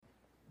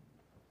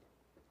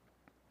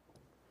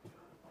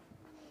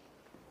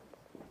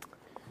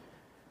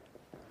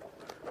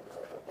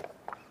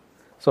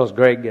So as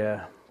Greg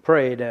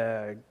prayed,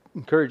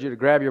 encourage you to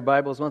grab your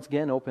Bibles once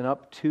again, open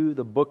up to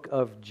the book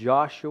of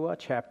Joshua,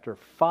 chapter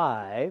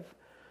 5,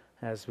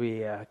 as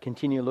we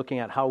continue looking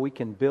at how we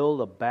can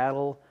build a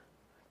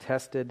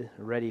battle-tested,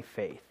 ready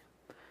faith.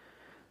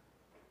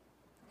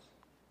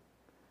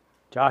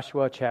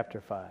 Joshua, chapter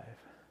 5.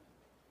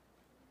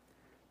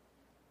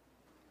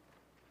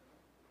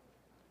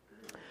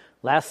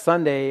 Last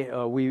Sunday,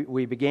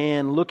 we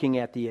began looking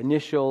at the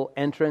initial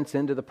entrance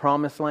into the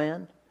Promised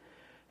Land.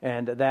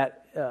 And that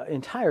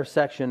entire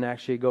section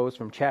actually goes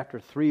from chapter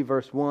 3,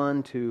 verse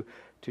 1 to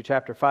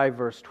chapter 5,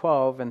 verse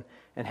 12,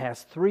 and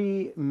has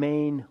three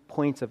main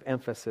points of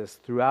emphasis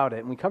throughout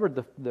it. And we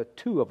covered the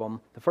two of them,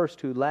 the first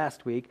two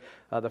last week.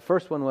 The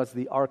first one was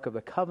the Ark of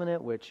the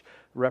Covenant, which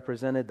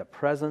represented the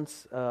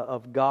presence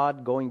of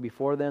God going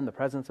before them, the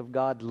presence of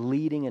God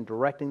leading and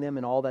directing them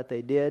in all that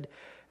they did.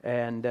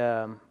 And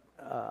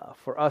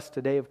for us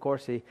today, of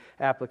course, the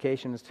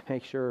application is to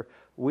make sure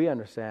we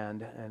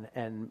understand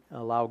and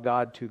allow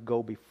God to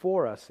go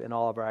before us in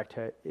all of our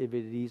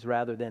activities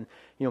rather than,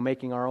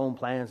 making our own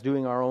plans,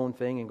 doing our own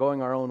thing and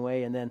going our own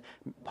way and then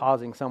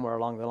pausing somewhere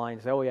along the line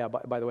and say, oh yeah,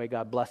 by the way,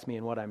 God bless me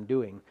in what I'm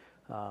doing.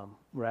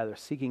 Rather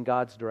seeking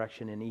God's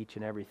direction in each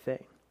and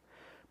everything.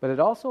 But it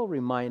also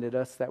reminded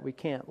us that we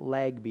can't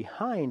lag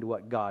behind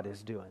what God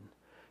is doing.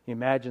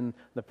 Imagine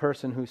the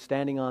person who's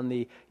standing on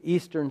the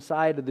eastern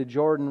side of the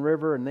Jordan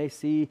River and they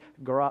see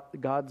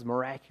God's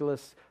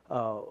miraculous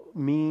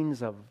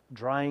means of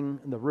drying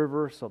the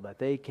river so that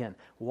they can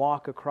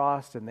walk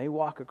across, and they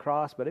walk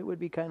across, but it would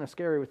be kind of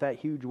scary with that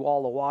huge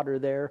wall of water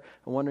there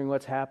and wondering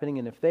what's happening.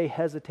 And if they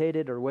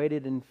hesitated or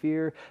waited in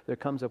fear, there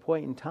comes a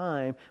point in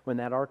time when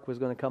that ark was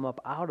going to come up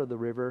out of the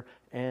river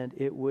and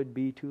it would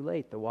be too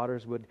late. The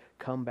waters would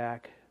come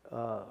back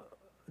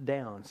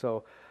down.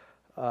 So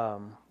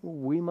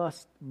we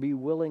must be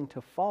willing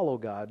to follow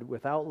God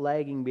without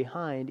lagging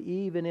behind,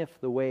 even if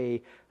the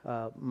way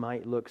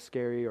might look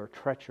scary or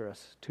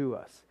treacherous to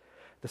us.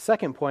 The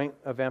second point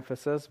of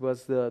emphasis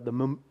was the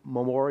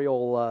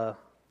memorial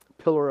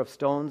pillar of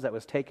stones that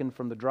was taken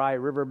from the dry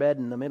riverbed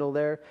in the middle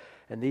there.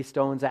 And these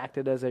stones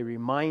acted as a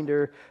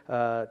reminder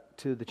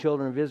to the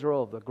children of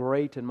Israel of the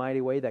great and mighty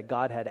way that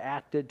God had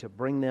acted to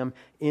bring them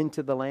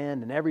into the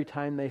land. And every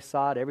time they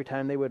saw it, every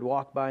time they would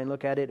walk by and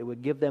look at it, it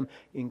would give them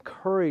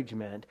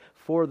encouragement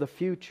for the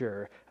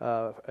future,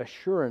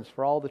 assurance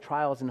for all the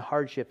trials and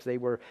hardships they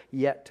were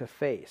yet to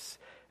face.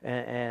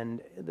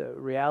 And the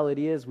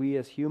reality is we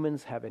as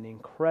humans have an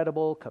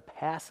incredible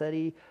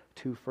capacity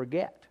to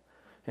forget.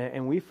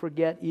 And we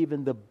forget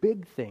even the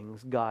big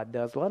things God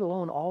does, let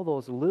alone all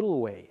those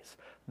little ways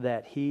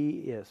that He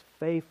is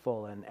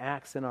faithful and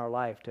acts in our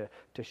life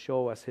to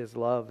show us His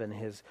love and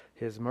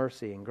His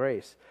mercy and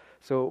grace.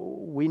 So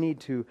we need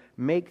to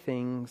make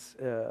things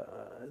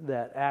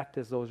that act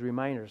as those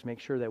reminders, make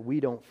sure that we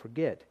don't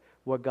forget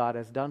what God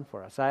has done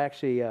for us. I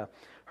actually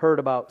heard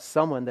about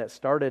someone that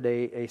started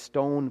a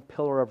stone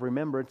pillar of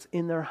remembrance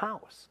in their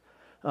house.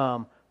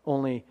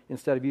 Only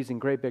instead of using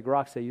great big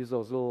rocks, they use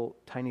those little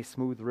tiny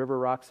smooth river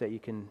rocks that you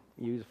can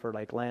use for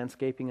like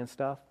landscaping and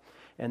stuff.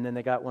 And then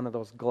they got one of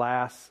those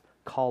glass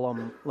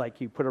column, like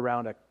you put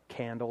around a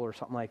candle or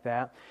something like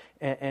that.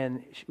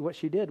 And what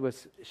she did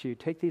was she would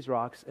take these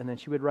rocks and then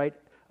she would write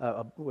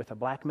with a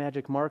black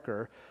magic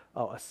marker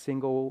a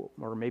single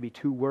or maybe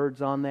two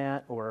words on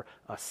that, or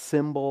a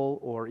symbol,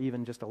 or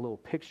even just a little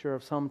picture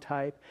of some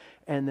type.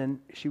 And then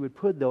she would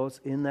put those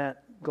in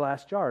that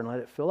glass jar and let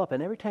it fill up.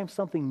 And every time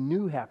something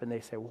new happened, they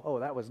say, whoa,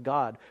 that was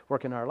God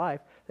working in our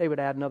life, they would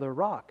add another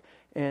rock.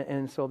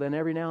 And so then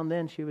every now and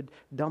then she would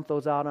dump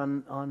those out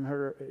on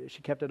her,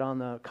 she kept it on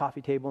the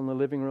coffee table in the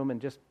living room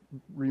and just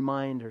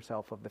remind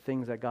herself of the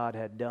things that God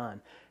had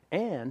done.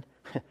 And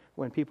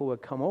when people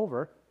would come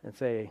over and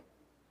say,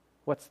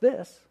 what's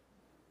this?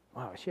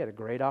 Wow, she had a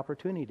great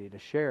opportunity to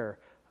share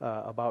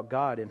about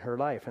God in her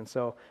life. And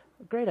so,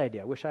 great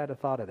idea. I wish I had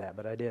thought of that,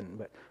 but I didn't.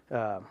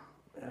 But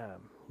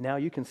now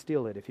you can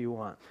steal it if you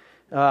want.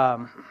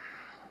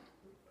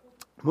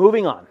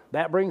 Moving on.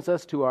 That brings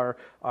us to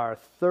our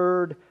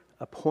third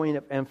point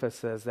of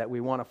emphasis that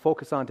we want to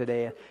focus on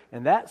today.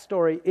 And that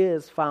story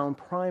is found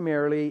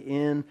primarily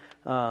in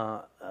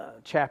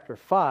chapter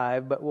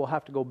 5, but we'll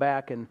have to go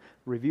back and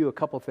review a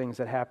couple things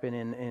that happen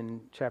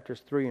in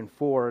chapters 3 and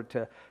 4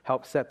 to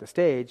help set the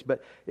stage.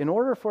 But in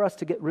order for us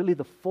to get really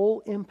the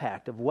full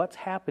impact of what's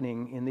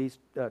happening in these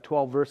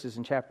 12 verses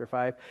in chapter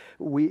 5,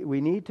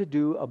 we need to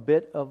do a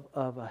bit of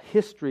a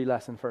history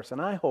lesson first.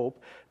 And I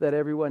hope that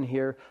everyone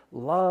here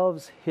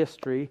loves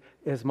history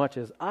as much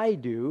as I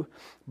do.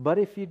 But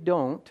if you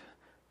don't,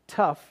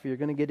 tough, you're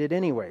going to get it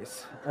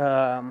anyways.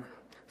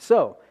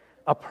 So,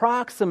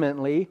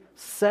 approximately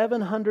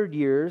 700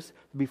 years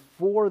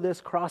before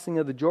this crossing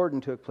of the Jordan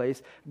took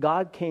place,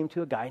 God came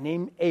to a guy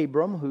named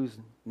Abram, whose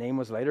name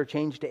was later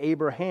changed to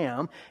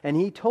Abraham, and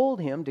He told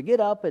him to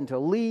get up and to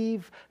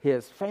leave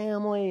his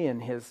family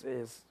and his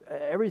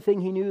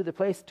everything he knew, the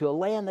place, to a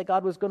land that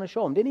God was going to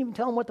show him. Didn't even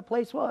tell him what the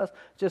place was.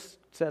 Just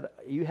said,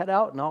 you head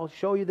out and I'll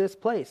show you this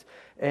place.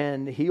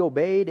 And he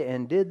obeyed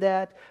and did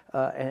that.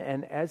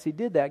 And as he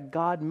did that,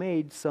 God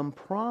made some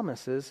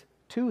promises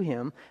to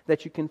him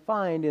that you can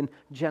find in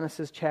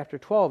Genesis chapter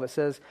 12. It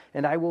says,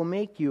 and I will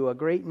make you a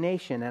great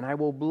nation, and I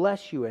will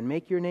bless you and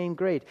make your name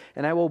great,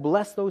 and I will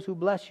bless those who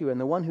bless you, and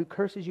the one who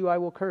curses you I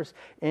will curse,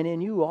 and in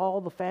you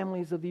all the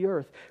families of the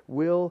earth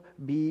will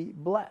be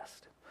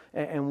blessed.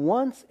 And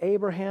once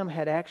Abraham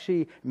had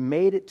actually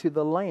made it to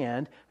the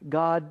land,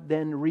 God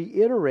then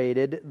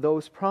reiterated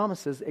those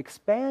promises,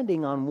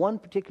 expanding on one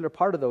particular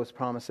part of those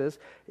promises.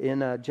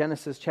 In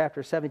Genesis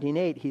chapter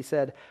 17:8, he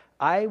said,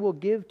 I will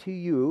give to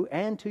you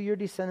and to your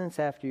descendants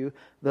after you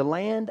the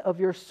land of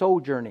your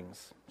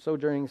sojournings.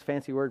 Sojournings,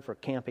 fancy word for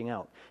camping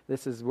out.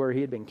 This is where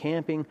he had been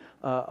camping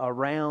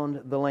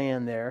around the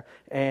land there.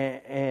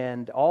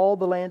 And all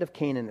the land of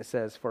Canaan, it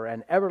says, for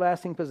an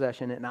everlasting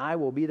possession, and I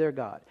will be their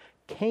God.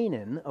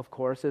 Canaan, of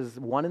course, is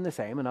one and the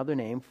same, another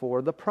name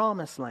for the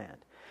promised land.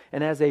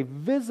 And as a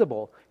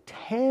visible,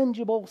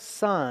 tangible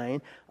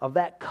sign of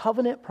that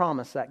covenant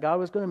promise that God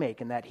was going to make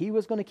and that he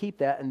was going to keep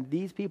that and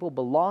these people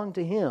belonged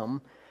to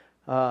him,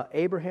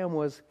 Abraham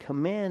was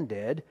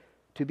commanded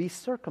to be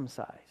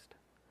circumcised.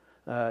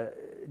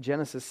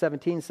 Genesis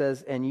 17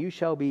 says, and you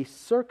shall be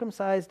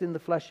circumcised in the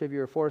flesh of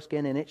your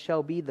foreskin, and it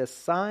shall be the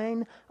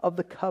sign of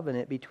the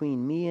covenant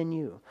between me and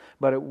you.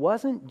 But it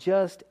wasn't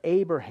just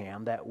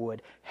Abraham that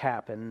would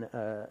happen,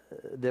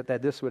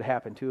 that this would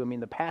happen to. I mean,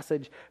 the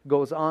passage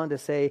goes on to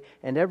say,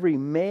 and every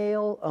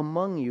male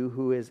among you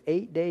who is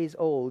 8 days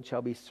old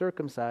shall be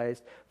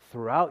circumcised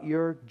throughout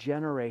your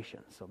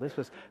generations. So this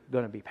was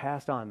going to be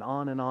passed on and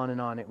on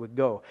and on it would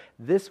go.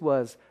 This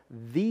was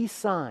the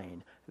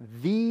sign,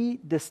 the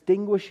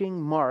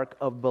distinguishing mark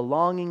of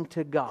belonging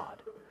to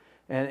God.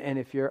 And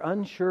if you're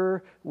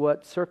unsure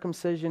what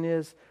circumcision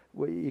is,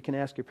 well, you can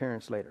ask your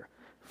parents later.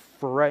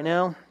 For right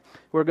now,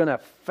 we're going to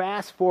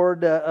fast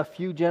forward a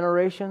few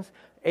generations.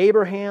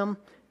 Abraham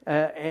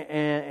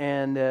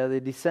and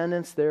the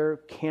descendants, they're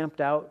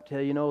camped out,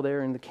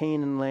 they're in the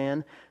Canaan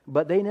land,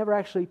 but they never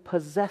actually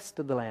possessed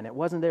the land. It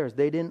wasn't theirs.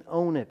 They didn't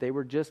own it. They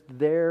were just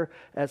there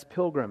as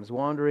pilgrims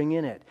wandering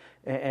in it.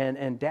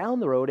 And down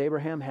the road,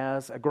 Abraham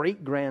has a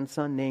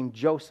great-grandson named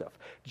Joseph.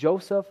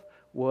 Joseph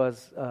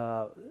was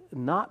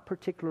not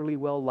particularly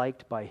well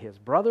liked by his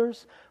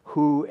brothers,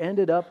 who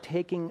ended up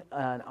taking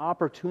an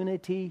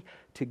opportunity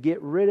to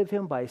get rid of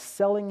him by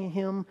selling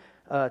him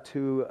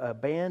to a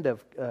band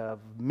of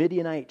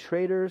Midianite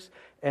traders,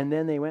 and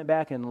then they went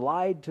back and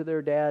lied to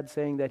their dad,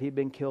 saying that he'd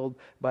been killed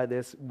by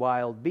this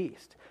wild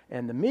beast.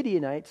 And the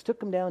Midianites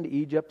took him down to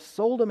Egypt,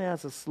 sold him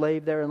as a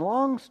slave there, and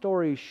long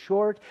story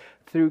short,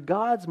 through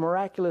God's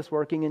miraculous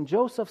working and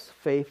Joseph's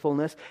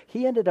faithfulness,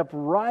 he ended up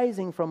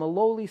rising from a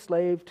lowly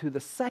slave to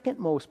the second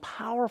most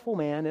powerful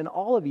man in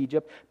all of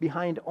Egypt,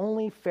 behind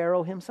only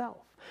Pharaoh himself.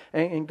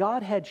 And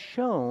God had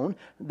shown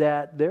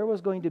that there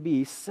was going to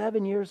be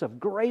 7 years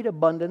of great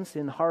abundance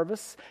in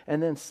harvests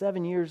and then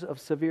 7 years of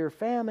severe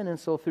famine. And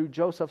so through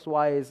Joseph's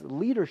wise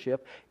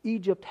leadership,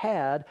 Egypt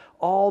had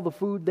all the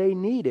food they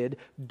needed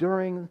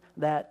during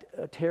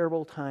that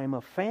terrible time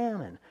of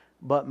famine.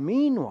 But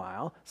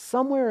meanwhile,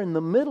 somewhere in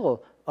the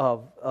middle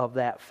of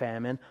that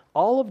famine,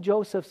 all of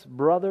Joseph's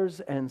brothers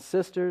and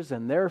sisters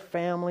and their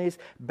families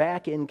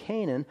back in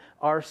Canaan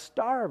are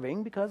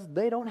starving because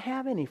they don't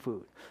have any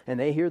food. And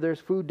they hear there's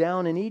food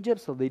down in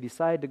Egypt, so they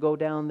decide to go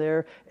down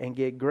there and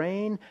get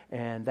grain,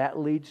 and that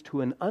leads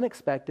to an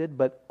unexpected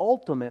but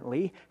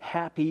ultimately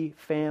happy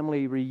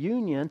family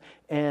reunion.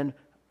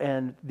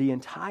 And the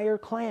entire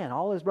clan,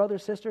 all his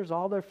brothers, sisters,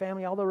 all their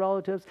family, all their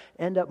relatives,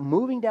 end up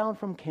moving down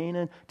from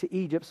Canaan to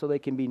Egypt so they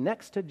can be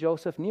next to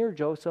Joseph, near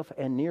Joseph,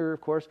 and near,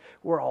 of course,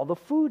 where all the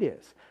food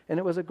is. And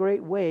it was a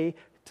great way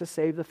to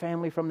save the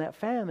family from that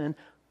famine.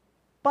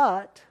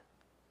 But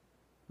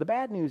the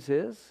bad news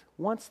is,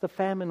 once the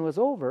famine was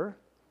over,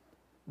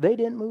 they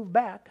didn't move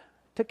back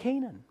to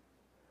Canaan.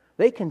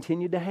 They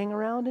continued to hang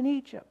around in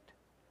Egypt.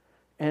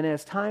 And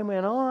as time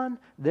went on,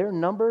 their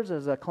numbers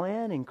as a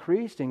clan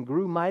increased and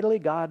grew mightily.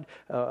 God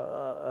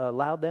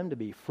allowed them to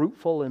be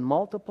fruitful and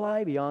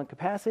multiply beyond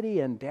capacity.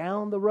 And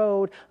down the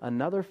road,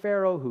 another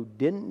Pharaoh who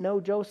didn't know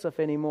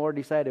Joseph anymore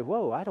decided,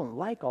 whoa, I don't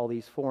like all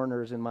these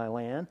foreigners in my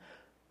land.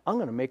 I'm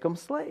going to make them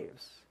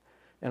slaves.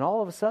 And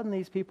all of a sudden,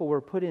 these people were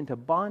put into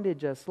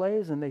bondage as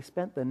slaves, and they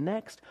spent the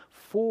next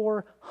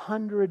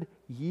 400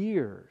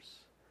 years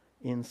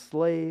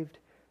enslaved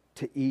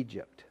to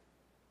Egypt.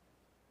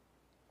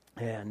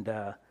 And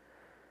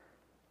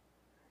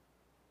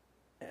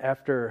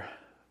after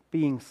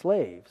being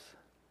slaves,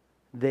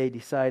 they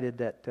decided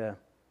that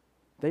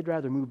they'd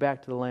rather move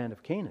back to the land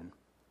of Canaan.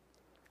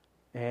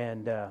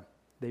 And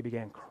they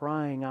began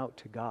crying out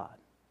to God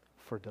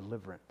for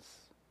deliverance.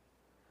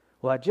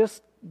 Well, at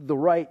just the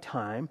right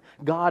time,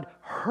 God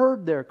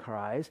heard their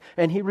cries,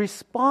 and He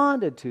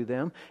responded to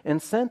them and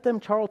sent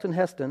them Charlton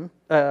Heston,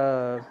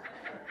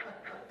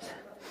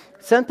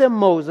 sent them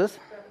Moses.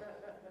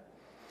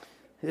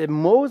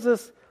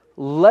 Moses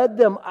led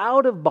them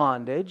out of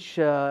bondage,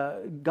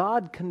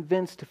 God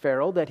convinced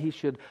Pharaoh that he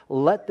should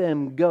let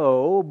them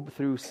go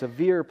through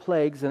severe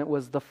plagues, and it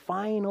was the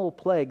final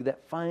plague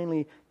that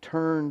finally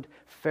turned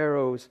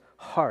Pharaoh's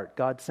heart.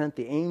 God sent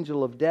the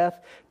angel of death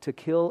to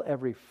kill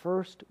every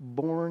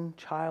firstborn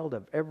child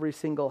of every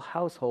single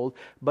household,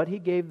 but he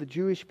gave the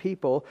Jewish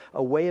people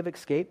a way of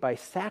escape by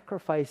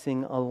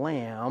sacrificing a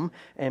lamb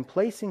and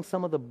placing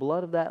some of the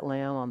blood of that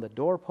lamb on the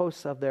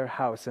doorposts of their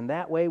house. And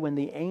that way, when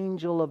the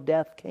angel of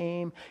death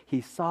came,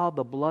 he saw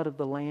the blood of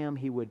the lamb,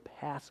 he would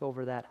pass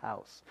over that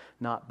house,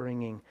 not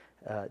bringing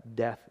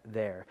death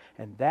there.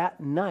 And that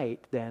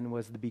night then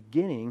was the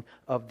beginning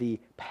of the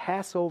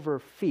Passover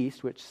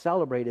feast, which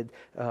celebrated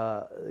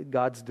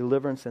God's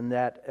deliverance in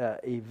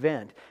that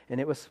event. And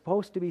it was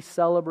supposed to be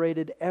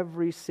celebrated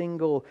every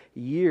single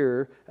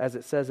year, as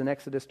it says in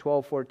Exodus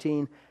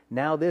 12:14.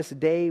 Now this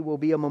day will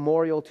be a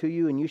memorial to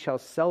you, and you shall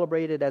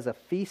celebrate it as a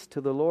feast to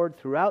the Lord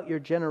throughout your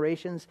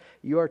generations.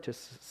 You are to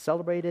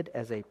celebrate it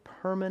as a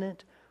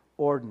permanent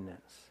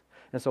ordinance.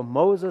 And so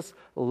Moses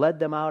led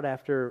them out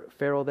after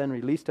Pharaoh then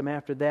released them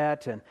after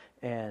that,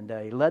 and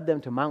he led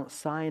them to Mount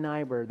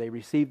Sinai, where they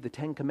received the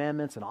Ten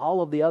Commandments and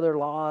all of the other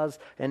laws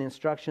and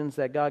instructions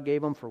that God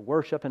gave them for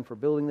worship and for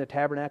building the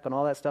tabernacle and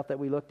all that stuff that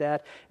we looked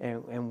at.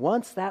 And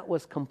once that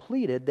was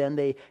completed, then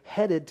they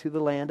headed to the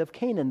land of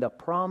Canaan, the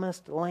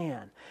promised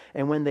land.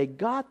 And when they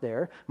got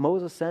there,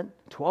 Moses sent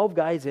 12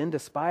 guys in to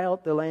spy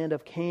out the land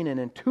of Canaan,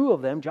 and 2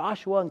 of them,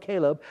 Joshua and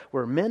Caleb,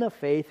 were men of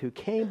faith who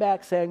came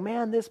back saying,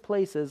 man, this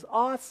place is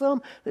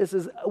awesome.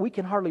 We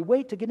can hardly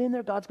wait to get in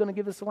there. God's going to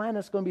give us the land.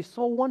 It's going to be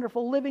so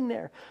wonderful living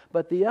there.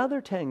 But the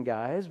other 10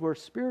 guys were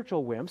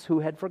spiritual wimps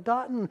who had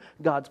forgotten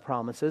God's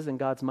promises and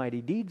God's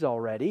mighty deeds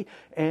already,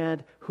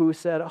 and who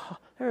said,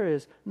 there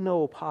is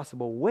no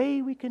possible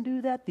way we can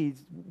do that.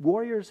 These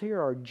warriors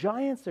here are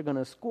giants. They're going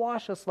to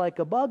squash us like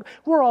a bug.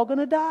 We're all going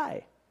to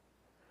die.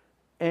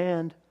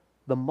 And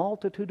the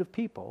multitude of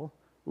people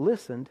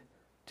listened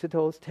to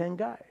those 10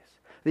 guys.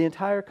 The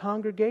entire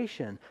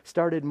congregation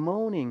started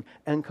moaning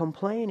and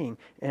complaining.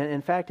 And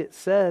in fact, it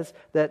says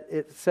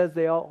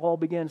they all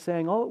began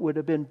saying, it would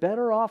have been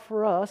better off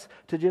for us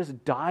to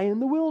just die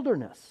in the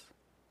wilderness.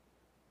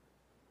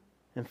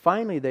 And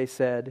finally they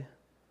said,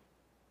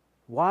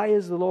 why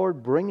is the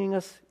Lord bringing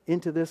us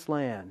into this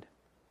land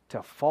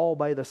to fall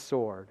by the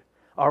sword?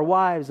 Our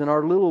wives and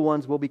our little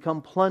ones will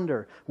become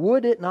plunder.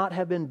 Would it not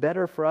have been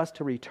better for us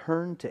to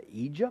return to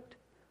Egypt?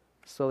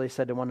 So they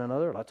said to one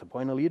another, let's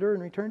appoint a leader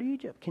and return to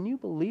Egypt. Can you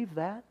believe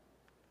that?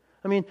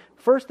 I mean,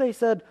 first they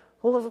said,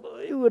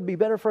 it would be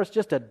better for us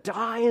just to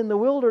die in the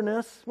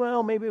wilderness.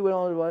 Well, maybe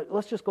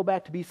let's just go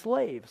back to be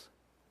slaves.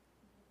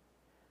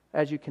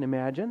 As you can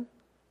imagine,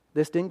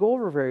 this didn't go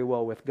over very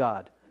well with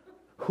God,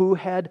 who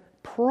had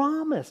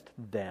promised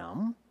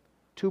them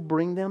to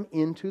bring them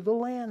into the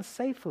land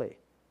safely.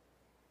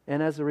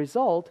 And as a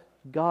result,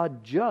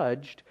 God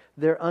judged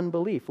their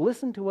unbelief.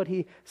 Listen to what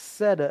he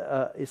said,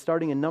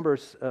 starting in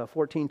Numbers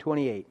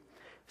 14:28.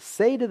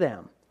 Say to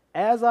them,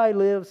 as I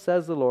live,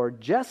 says the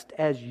Lord, just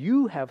as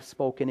you have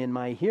spoken in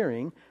my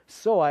hearing,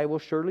 so I will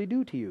surely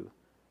do to you.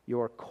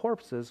 Your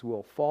corpses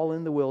will fall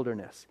in the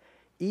wilderness,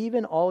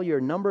 even all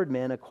your numbered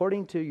men,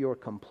 according to your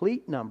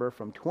complete number,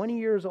 from 20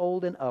 years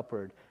old and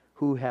upward,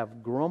 who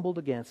have grumbled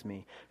against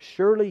me.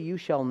 Surely you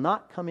shall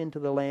not come into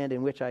the land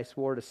in which I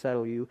swore to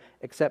settle you,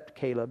 except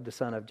Caleb the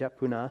son of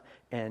Jephunneh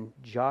and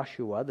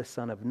Joshua the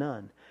son of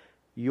Nun.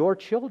 Your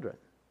children,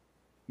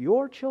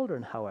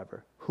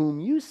 however,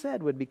 whom you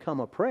said would become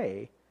a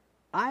prey,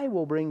 I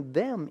will bring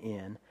them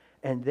in,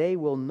 and they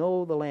will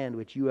know the land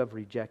which you have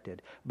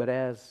rejected. But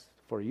as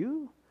for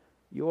you,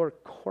 your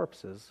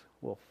corpses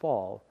will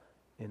fall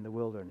in the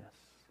wilderness.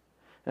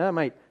 Now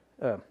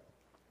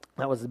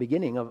that was the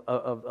beginning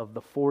of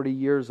the 40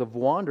 years of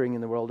wandering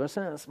in the wilderness.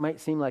 And this might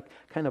seem like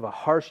kind of a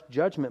harsh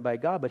judgment by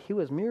God, but he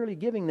was merely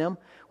giving them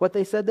what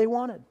they said they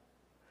wanted.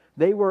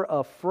 They were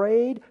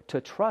afraid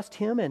to trust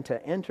him and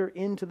to enter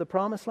into the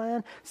promised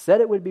land, said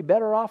it would be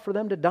better off for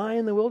them to die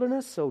in the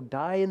wilderness, so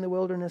die in the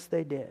wilderness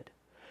they did.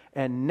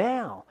 And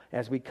now,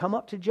 as we come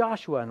up to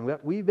Joshua and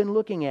what we've been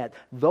looking at,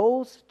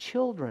 those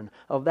children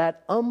of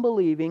that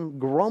unbelieving,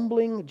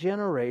 grumbling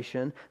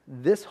generation,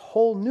 this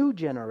whole new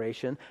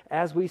generation,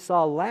 as we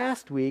saw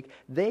last week,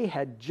 they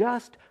had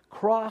just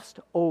crossed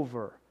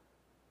over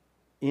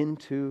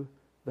into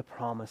the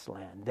promised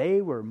land.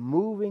 They were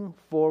moving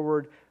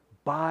forward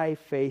by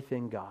faith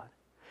in God.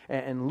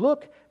 And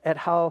look at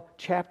how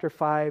chapter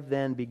 5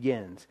 then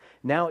begins.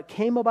 Now it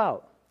came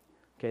about.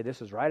 Okay,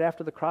 this is right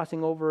after the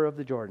crossing over of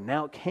the Jordan.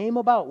 Now it came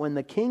about when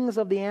the kings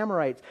of the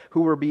Amorites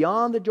who were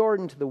beyond the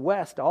Jordan to the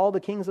west, all the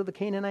kings of the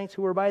Canaanites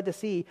who were by the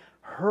sea,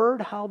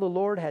 heard how the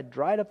Lord had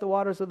dried up the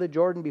waters of the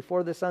Jordan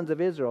before the sons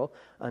of Israel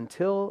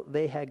until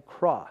they had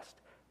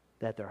crossed,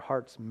 that their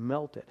hearts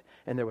melted,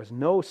 and there was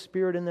no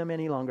spirit in them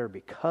any longer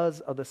because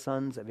of the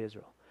sons of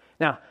Israel.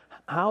 Now,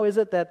 how is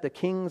it that the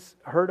kings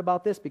heard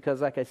about this?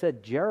 Because, like I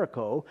said,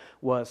 Jericho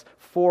was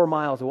 4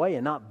 miles away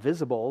and not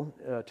visible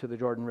to the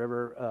Jordan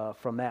River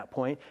from that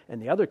point.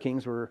 And the other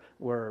kings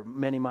were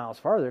many miles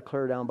farther,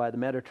 clear down by the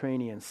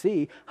Mediterranean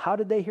Sea. How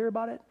did they hear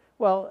about it?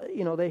 Well,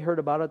 they heard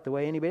about it the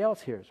way anybody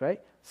else hears,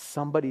 right?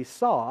 Somebody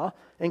saw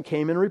and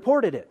came and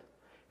reported it.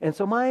 And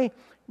so my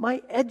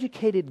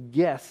educated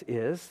guess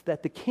is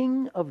that the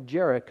king of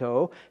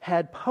Jericho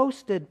had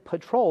posted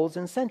patrols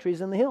and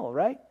sentries in the hill,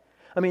 right?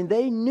 I mean,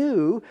 they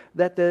knew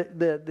that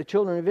the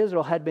children of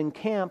Israel had been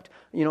camped,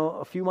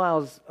 a few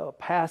miles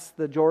past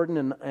the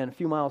Jordan and a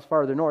few miles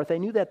farther north. They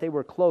knew that they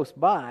were close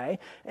by,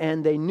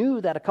 and they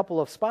knew that a couple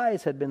of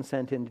spies had been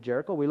sent into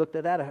Jericho. We looked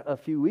at that a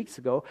few weeks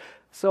ago.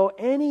 So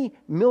any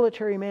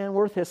military man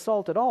worth his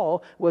salt at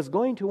all was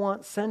going to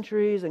want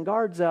sentries and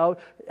guards out,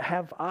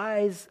 have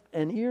eyes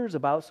and ears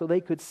about so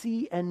they could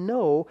see and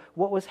know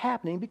what was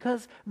happening,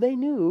 because they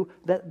knew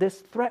that this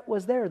threat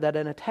was there, that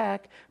an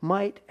attack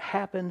might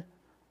happen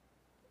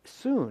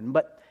soon.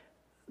 But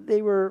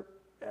they were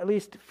at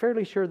least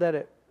fairly sure that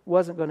it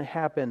wasn't going to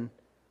happen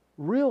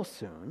real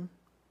soon,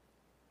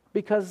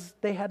 because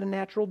they had a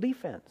natural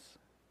defense.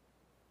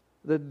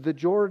 The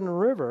Jordan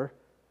River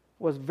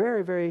was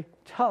very, very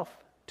tough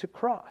to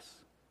cross.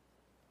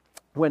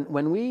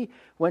 When we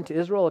went to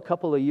Israel a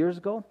couple of years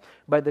ago,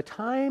 by the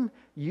time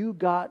you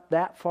got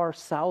that far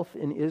south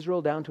in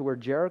Israel down to where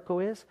Jericho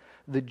is,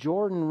 the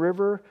Jordan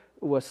River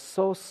was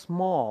so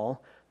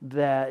small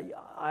that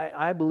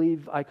I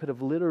believe I could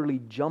have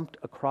literally jumped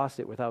across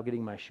it without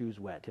getting my shoes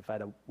wet if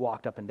I'd have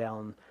walked up and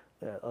down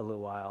a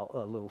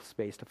little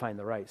space to find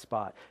the right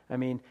spot. I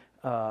mean,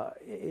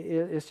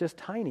 it's just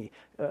tiny.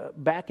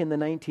 Back in the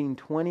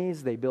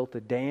 1920s, they built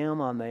a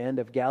dam on the end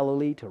of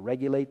Galilee to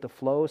regulate the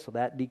flow, so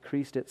that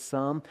decreased it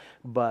some.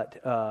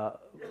 But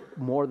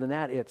more than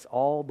that, it's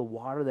all the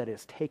water that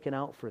is taken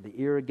out for the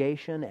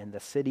irrigation and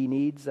the city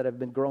needs that have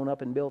been grown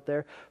up and built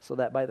there, so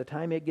that by the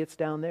time it gets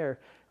down there,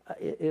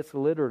 it's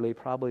literally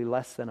probably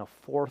less than a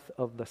fourth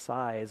of the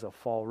size of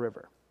Fall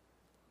River.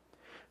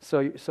 So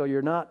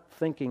you're not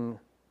thinking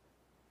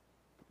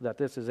that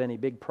this is any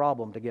big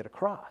problem to get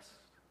across.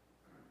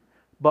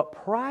 But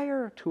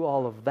prior to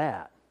all of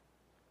that,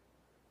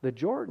 the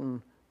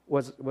Jordan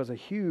was a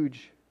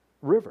huge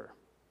river.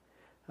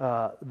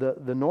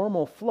 The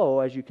normal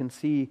flow, as you can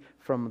see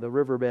from the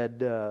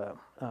riverbed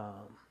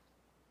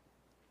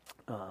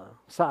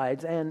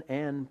sides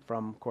and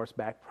from, of course,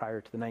 back prior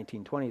to the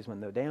 1920s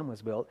when the dam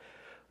was built,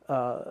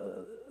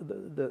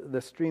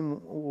 the stream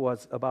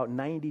was about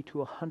 90 to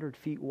 100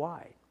 feet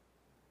wide.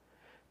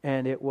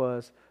 And it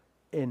was,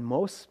 in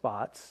most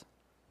spots,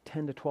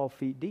 10 to 12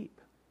 feet deep.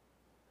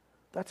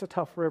 That's a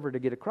tough river to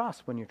get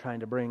across when you're trying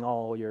to bring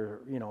all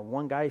your,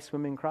 one guy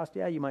swimming across.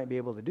 Yeah, you might be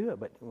able to do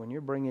it, but when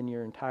you're bringing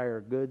your entire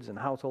goods and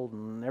household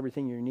and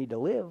everything you need to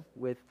live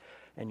with,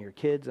 and your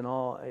kids and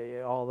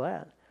all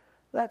that,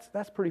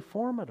 that's pretty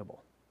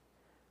formidable.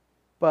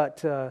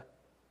 But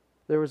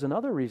there was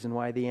another reason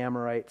why the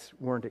Amorites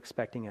weren't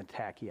expecting an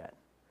attack yet.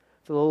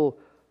 It's a little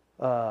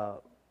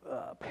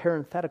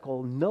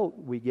parenthetical note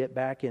we get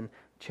back in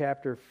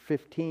chapter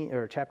 15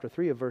 or chapter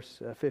 3 of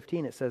verse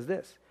 15. It says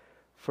this: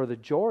 "For the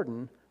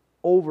Jordan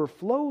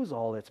overflows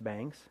all its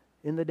banks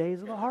in the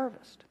days of the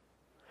harvest."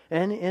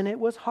 And it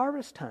was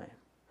harvest time.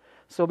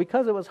 So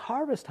because it was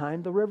harvest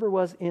time, the river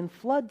was in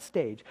flood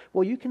stage.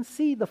 Well, you can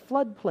see the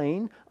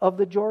floodplain of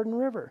the Jordan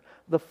River.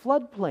 The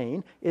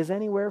floodplain is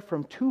anywhere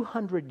from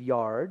 200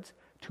 yards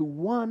to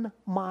 1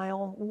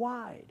 mile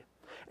wide.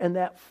 And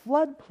that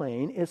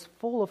floodplain is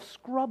full of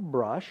scrub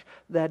brush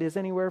that is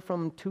anywhere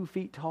from 2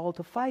 feet tall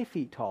to 5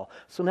 feet tall.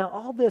 So now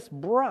all this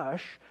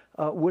brush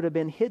would have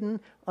been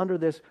hidden under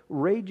this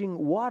raging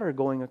water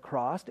going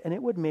across, and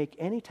it would make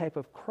any type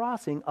of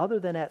crossing other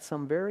than at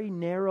some very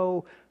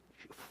narrow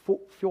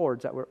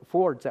fords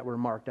that were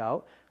marked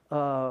out,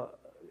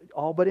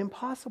 all but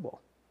impossible.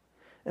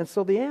 And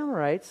so the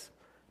Amorites,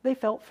 they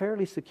felt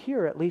fairly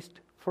secure, at least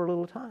for a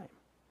little time,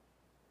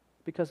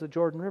 because the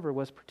Jordan River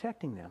was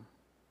protecting them.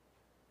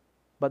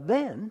 But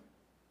then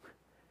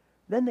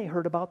they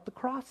heard about the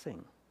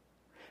crossing.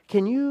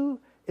 Can you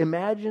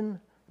imagine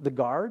the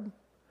guard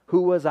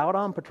who was out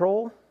on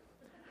patrol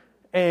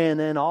and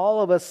then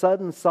all of a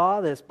sudden saw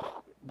this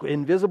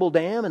invisible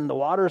dam and the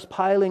water's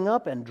piling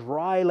up and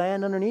dry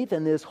land underneath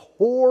and this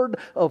horde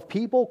of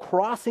people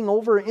crossing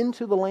over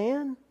into the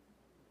land?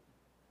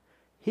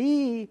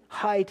 He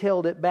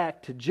hightailed it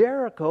back to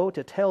Jericho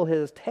to tell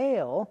his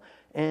tale,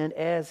 and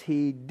as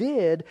he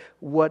did,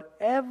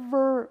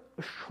 whatever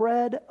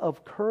shred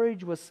of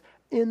courage was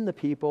in the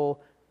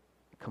people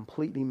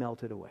completely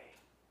melted away.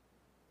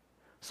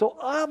 So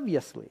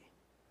obviously,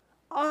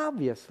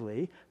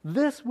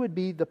 this would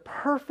be the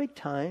perfect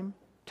time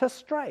to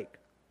strike,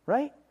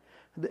 right?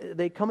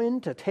 They come in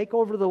to take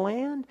over the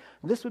land.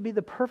 This would be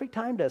the perfect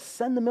time to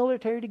send the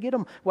military to get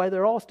them while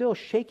they're all still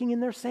shaking in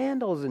their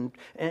sandals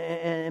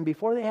and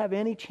before they have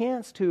any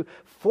chance to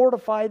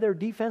fortify their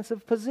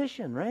defensive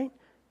position, right?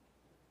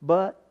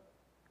 But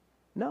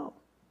no,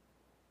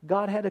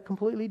 God had a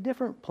completely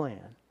different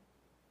plan.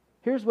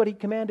 Here's what he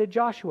commanded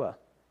Joshua.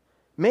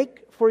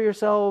 Make for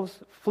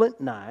yourselves flint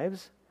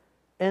knives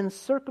and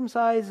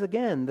circumcise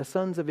again the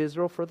sons of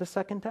Israel for the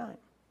second time.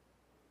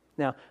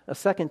 Now, a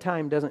second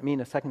time doesn't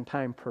mean a second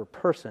time per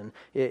person.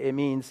 It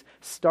means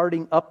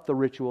starting up the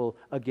ritual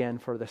again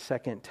for the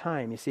second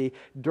time. You see,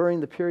 during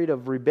the period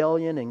of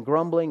rebellion and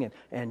grumbling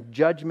and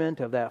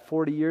judgment of that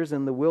 40 years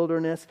in the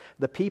wilderness,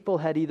 the people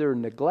had either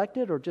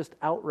neglected or just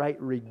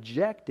outright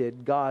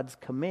rejected God's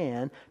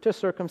command to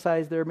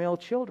circumcise their male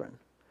children.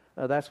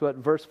 That's what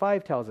verse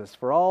 5 tells us.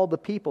 For all the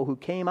people who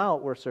came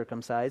out were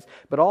circumcised,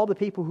 but all the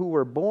people who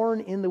were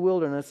born in the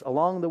wilderness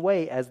along the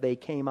way as they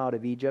came out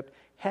of Egypt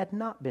had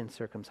not been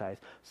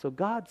circumcised. So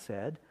God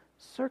said,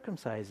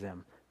 circumcise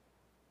them.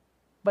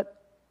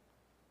 But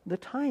the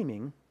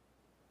timing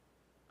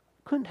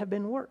couldn't have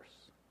been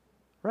worse,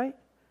 right?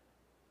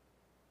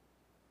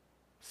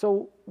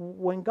 So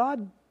when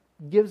God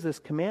gives this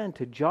command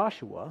to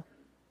Joshua,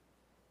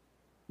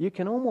 you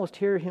can almost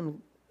hear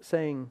him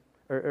saying,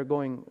 or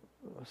going,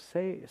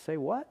 say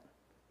what?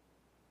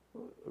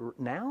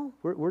 Now?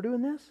 We're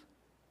doing this?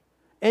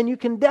 And you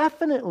can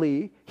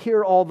definitely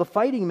hear all the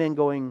fighting men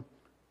going,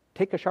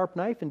 take a sharp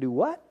knife and do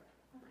what?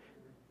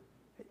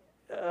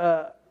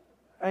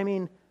 I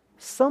mean,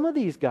 some of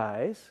these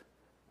guys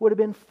would have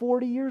been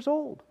 40 years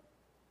old.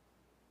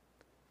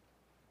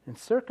 And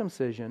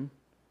circumcision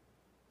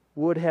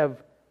would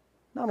have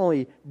not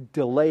only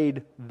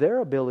delayed their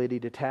ability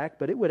to attack,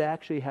 but it would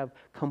actually have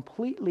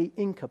completely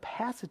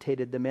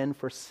incapacitated the men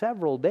for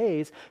several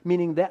days,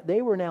 meaning that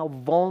they were now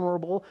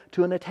vulnerable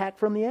to an attack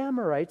from the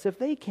Amorites if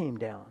they came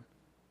down.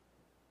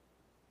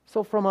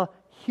 So from a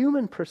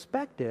human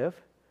perspective,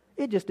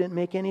 it just didn't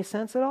make any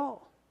sense at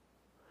all.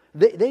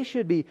 They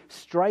should be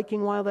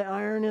striking while the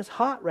iron is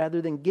hot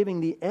rather than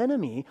giving the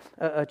enemy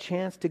a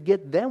chance to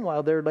get them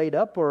while they're laid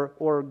up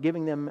or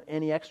giving them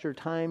any extra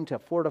time to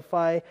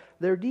fortify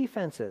their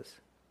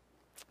defenses.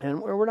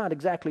 And we're not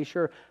exactly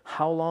sure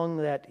how long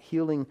that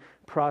healing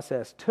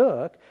process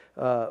took.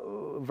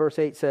 Verse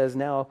 8 says,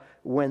 now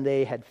when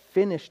they had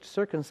finished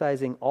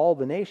circumcising all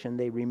the nation,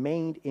 they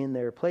remained in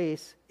their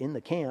place in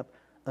the camp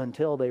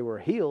until they were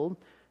healed.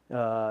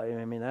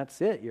 I mean,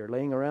 that's it. You're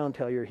laying around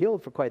till you're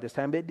healed for quite this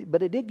time.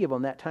 But it did give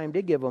them, that time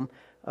did give them,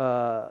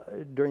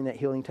 during that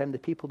healing time, the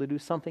people to do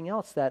something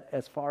else that,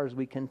 as far as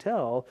we can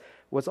tell,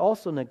 was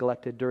also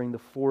neglected during the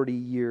 40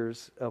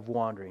 years of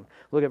wandering.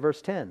 Look at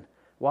verse 10.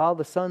 While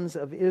the sons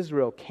of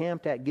Israel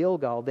camped at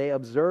Gilgal, they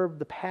observed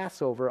the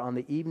Passover on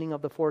the evening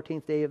of the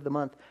 14th day of the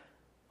month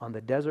on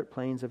the desert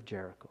plains of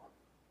Jericho.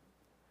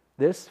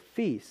 This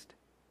feast,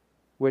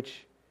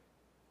 which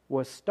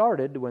was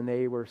started when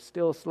they were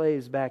still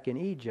slaves back in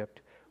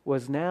Egypt,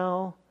 was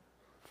now,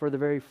 for the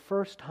very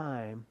first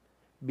time,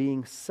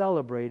 being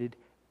celebrated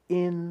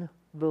in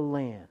the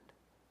land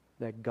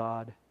that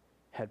God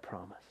had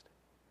promised.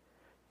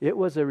 It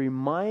was a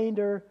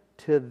reminder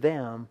to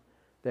them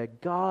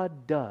that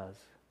God does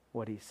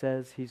what He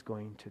says He's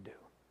going to do.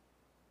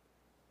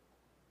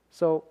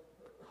 So,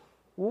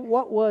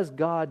 what was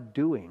God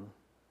doing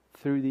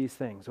through these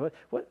things? What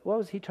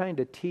was He trying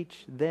to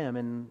teach them,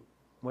 and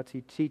what's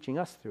He teaching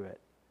us through it?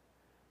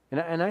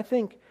 And I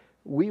think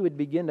we would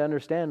begin to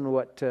understand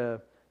what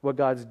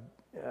God's,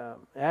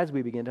 as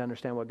we begin to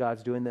understand what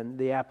God's doing, then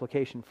the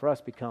application for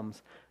us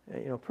becomes,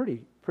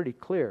 pretty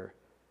clear.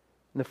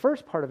 And the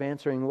first part of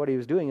answering what He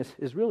was doing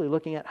is really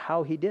looking at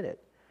how He did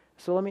it.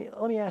 So let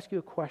me ask you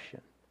a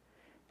question.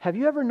 Have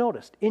you ever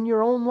noticed in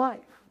your own life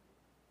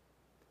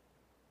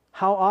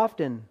how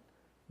often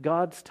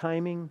God's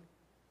timing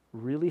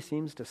really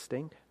seems to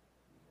stink?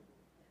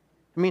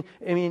 I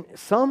mean,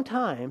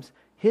 sometimes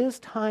His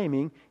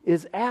timing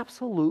is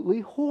absolutely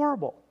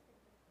horrible.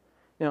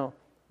 Now,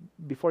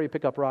 before you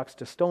pick up rocks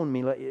to stone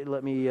me,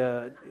 let me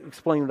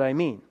explain what I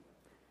mean.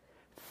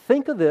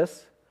 Think of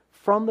this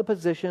from the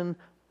position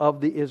of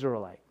the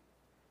Israelite.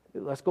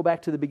 Let's go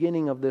back to the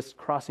beginning of this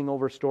crossing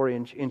over story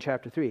in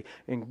chapter 3.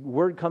 And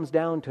word comes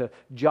down to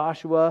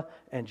Joshua,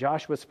 and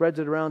Joshua spreads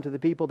it around to the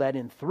people that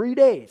in 3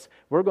 days,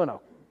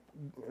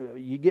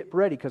 you get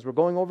ready because we're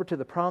going over to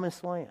the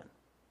promised land.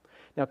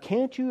 Now,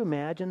 can't you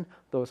imagine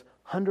those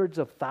hundreds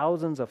of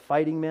thousands of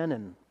fighting men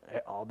and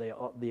all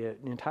the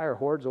entire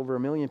hordes, over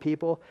 1 million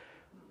people,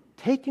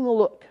 taking a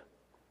look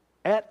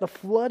at the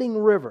flooding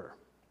river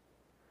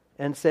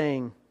and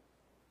saying,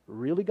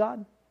 really,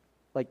 God?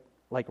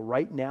 Like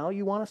right now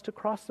you want us to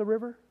cross the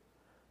river?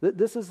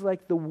 This is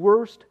like the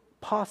worst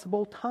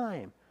possible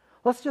time.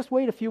 Let's just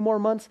wait a few more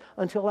months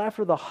until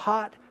after the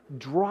hot,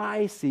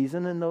 dry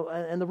season and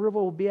the river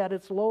will be at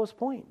its lowest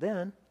point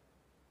then.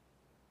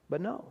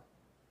 But no.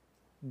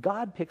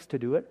 God picks to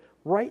do it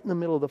right in the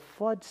middle of the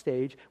flood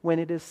stage when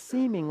it is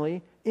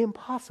seemingly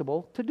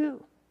impossible to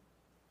do.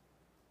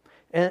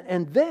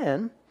 And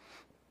then,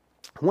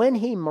 when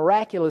He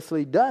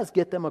miraculously does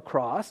get them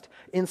across,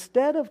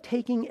 instead of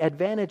taking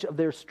advantage of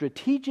their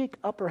strategic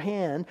upper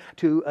hand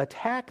to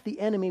attack the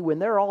enemy when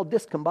they're all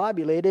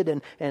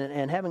discombobulated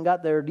and haven't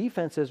got their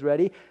defenses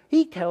ready,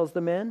 He tells the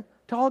men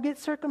to all get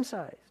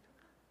circumcised.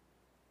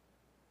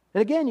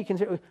 And again, you can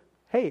say,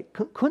 Hey,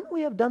 couldn't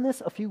we have done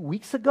this a few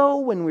weeks ago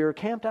when we were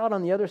camped out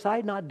on the other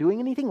side not doing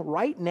anything?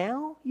 Right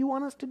now, you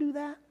want us to do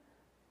that?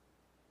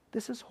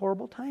 This is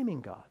horrible timing,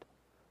 God.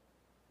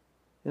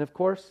 And of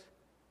course,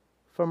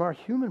 from our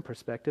human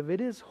perspective, it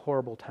is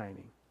horrible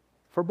timing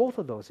for both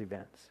of those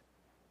events.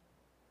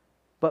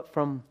 But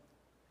from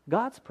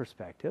God's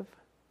perspective,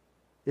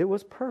 it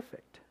was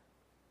perfect.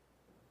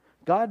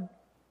 God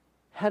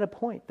had a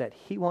point that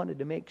He wanted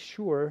to make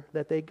sure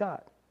that they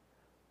got.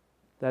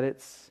 That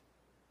it's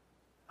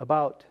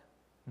about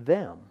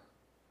them,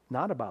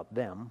 not about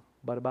them,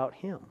 but about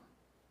Him.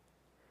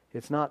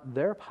 It's not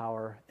their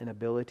power and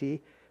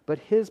ability, but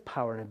His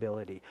power and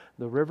ability.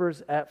 The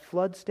river's at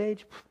flood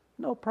stage,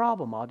 no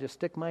problem. I'll just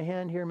stick my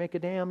hand here, make a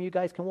dam. You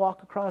guys can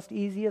walk across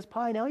easy as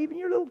pie. Now even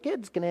your little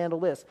kids can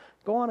handle this.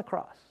 Go on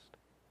across.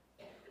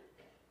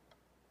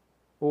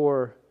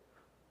 Or,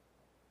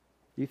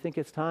 you think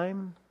it's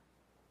time,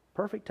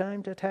 perfect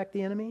time to attack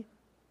the enemy?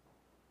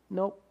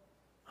 Nope.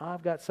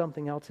 I've got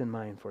something else in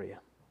mind for you.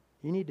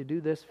 You need to do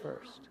this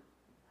first.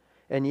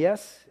 And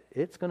yes,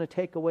 it's going to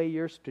take away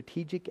your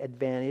strategic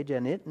advantage,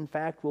 and it, in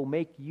fact, will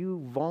make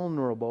you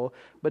vulnerable.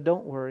 But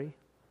don't worry.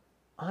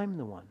 I'm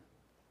the one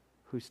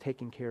who's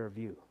taking care of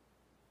you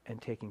and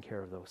taking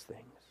care of those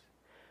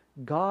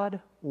things.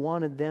 God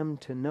wanted them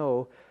to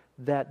know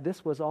that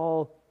this was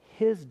all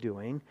His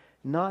doing,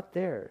 not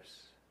theirs.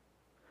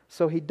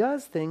 So He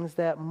does things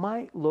that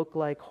might look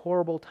like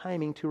horrible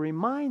timing to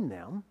remind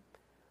them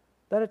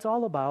that it's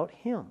all about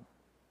Him.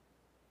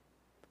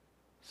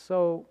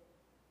 So,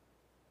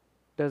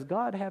 does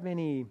God have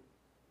any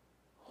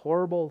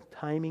horrible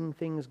timing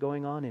things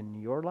going on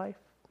in your life?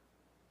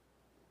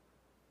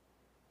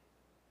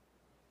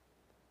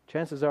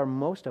 Chances are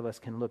most of us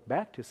can look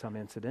back to some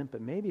incident, but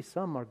maybe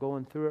some are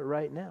going through it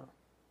right now.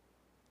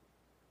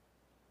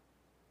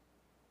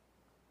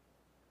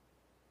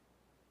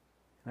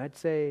 And I'd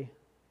say,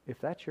 if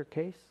that's your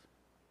case,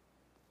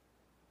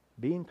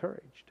 be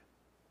encouraged.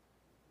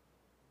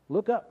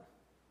 Look up.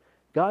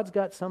 God's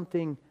got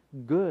something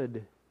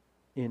good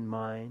in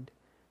mind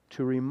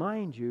to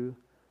remind you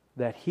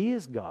that He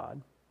is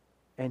God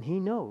and He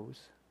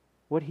knows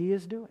what He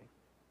is doing.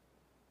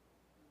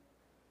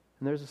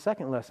 And there's a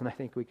second lesson I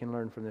think we can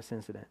learn from this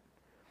incident.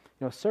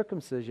 You know,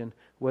 circumcision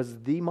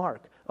was the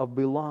mark of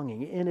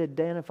belonging. It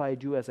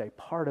identified you as a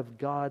part of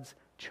God's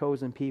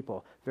chosen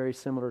people, very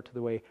similar to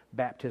the way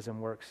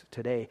baptism works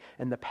today.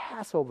 And the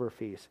Passover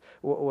feast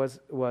was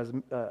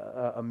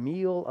a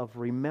meal of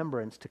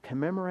remembrance to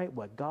commemorate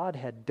what God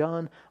had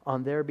done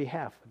on their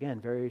behalf. Again,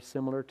 very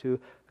similar to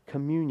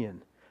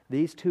communion.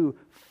 These two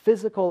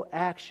physical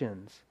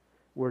actions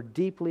were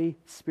deeply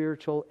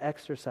spiritual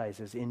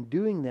exercises. In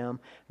doing them,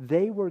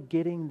 they were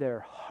getting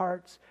their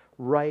hearts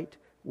right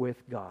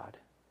with God.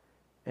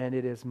 And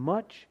it is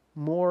much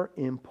more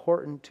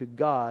important to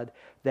God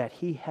that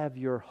He have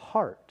your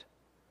heart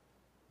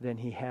than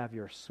He have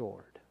your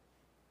sword.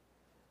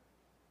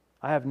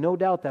 I have no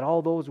doubt that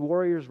all those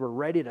warriors were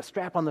ready to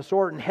strap on the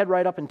sword and head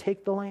right up and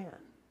take the land.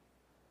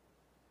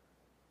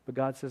 But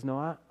God says,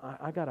 no,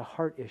 I got a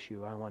heart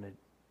issue I wanted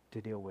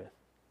to deal with.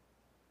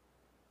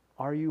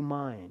 Are you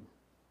mine?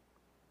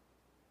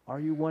 Are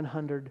you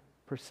 100%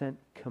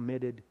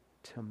 committed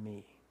to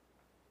me?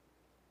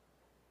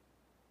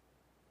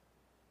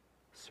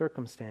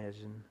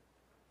 Circumcision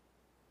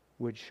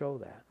would show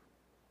that.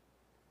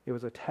 It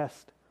was a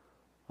test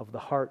of the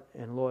heart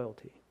and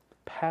loyalty.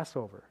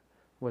 Passover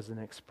was an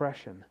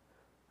expression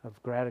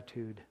of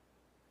gratitude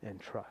and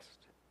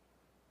trust.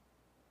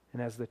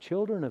 And as the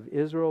children of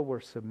Israel were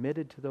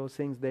submitted to those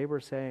things, they were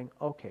saying,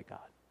 okay, God,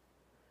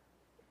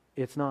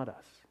 it's not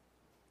us,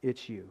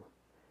 it's you.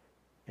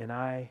 And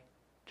I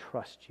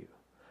trust you.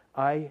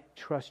 I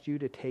trust you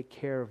to take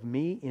care of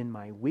me in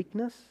my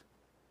weakness,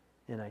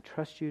 and I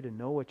trust you to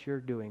know what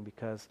you're doing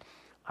because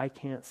I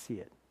can't see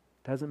it.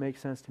 Doesn't make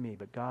sense to me,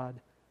 but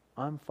God,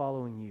 I'm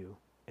following you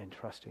and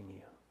trusting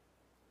you.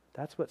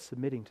 That's what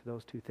submitting to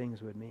those two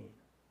things would mean.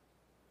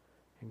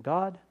 And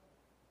God,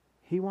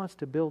 He wants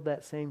to build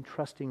that same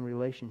trusting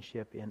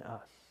relationship in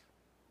us.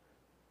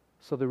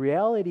 So the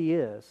reality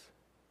is,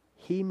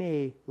 He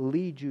may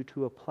lead you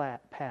to a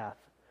path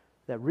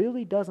that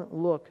really doesn't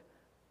look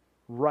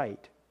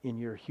right in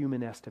your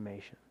human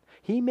estimation.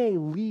 He may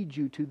lead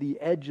you to the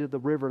edge of the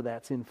river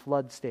that's in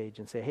flood stage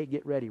and say, hey,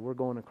 get ready, we're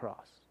going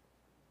across.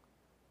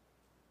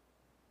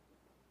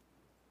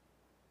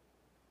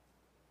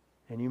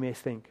 And you may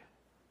think,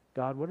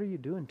 God, what are you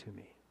doing to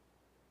me?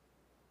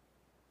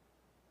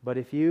 But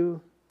if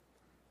you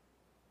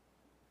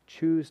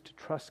choose to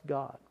trust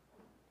God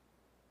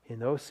in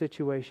those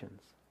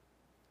situations,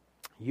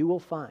 you will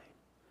find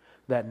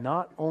that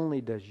not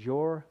only does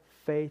your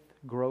faith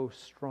grow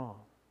strong,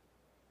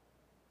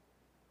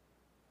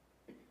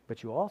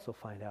 but you also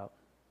find out,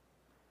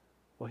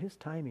 well, His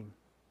timing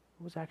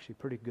was actually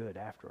pretty good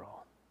after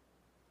all.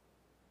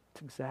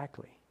 It's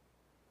exactly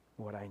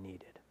what I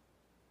needed.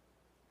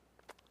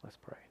 Let's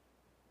pray.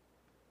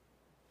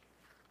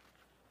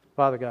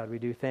 Father God, we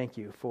do thank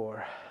you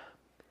for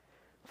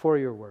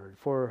your word,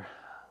 for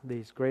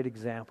these great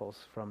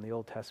examples from the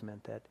Old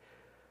Testament that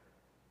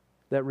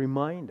that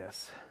remind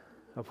us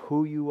of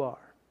who you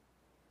are,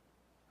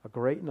 a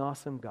great and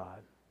awesome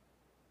God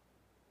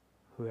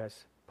who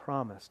has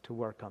promised to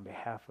work on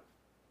behalf of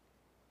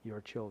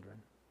your children.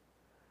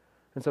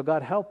 And so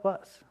God, help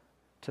us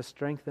to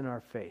strengthen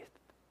our faith.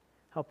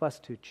 Help us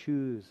to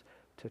choose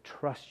to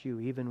trust you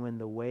even when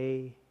the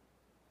way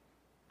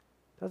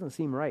doesn't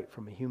seem right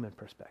from a human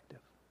perspective.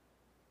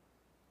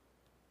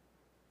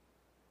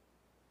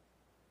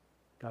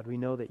 God, we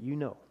know that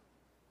you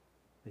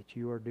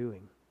are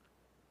doing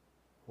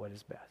what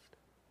is best.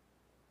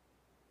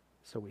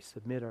 So we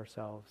submit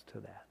ourselves to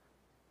that.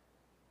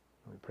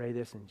 And we pray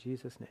this in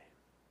Jesus' name.